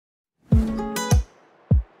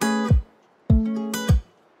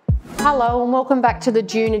Hello and welcome back to the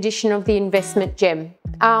June edition of the Investment Gem.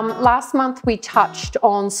 Last month we touched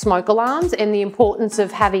on smoke alarms and the importance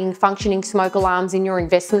of having functioning smoke alarms in your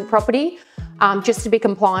investment property just to be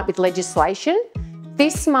compliant with legislation.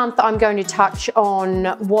 This month I'm going to touch on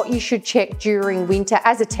what you should check during winter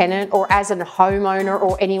as a tenant or as a homeowner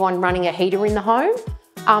or anyone running a heater in the home.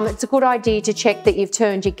 It's a good idea to check that you've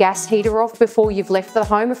turned your gas heater off before you've left the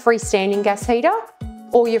home, a freestanding gas heater,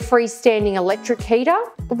 or your freestanding electric heater.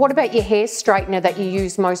 What about your hair straightener that you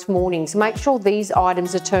use most mornings? Make sure these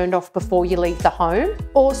items are turned off before you leave the home.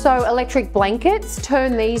 Also, electric blankets,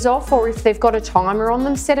 turn these off, or if they've got a timer on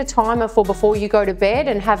them, set a timer for before you go to bed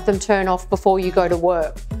and have them turn off before you go to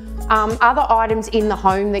work. Other items in the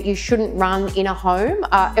home that you shouldn't run in a home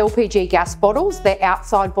are LPG gas bottles. They're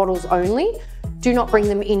outside bottles only. Do not bring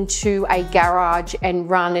them into a garage and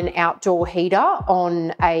run an outdoor heater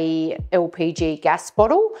on a LPG gas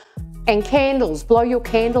bottle. And candles, blow your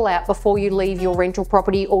candle out before you leave your rental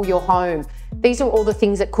property or your home. These are all the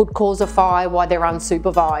things that could cause a fire while they're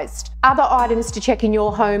unsupervised. Other items to check in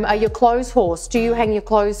your home are your clothes horse. Do you hang your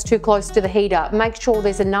clothes too close to the heater? Make sure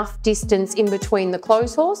there's enough distance in between the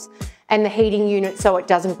clothes horse and the heating unit so it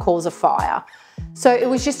doesn't cause a fire. So it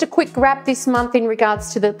was just a quick wrap this month in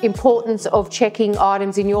regards to the importance of checking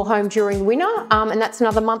items in your home during winter. And that's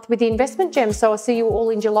another month with the Investment Gem. So I'll see you all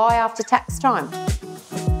in July after tax time.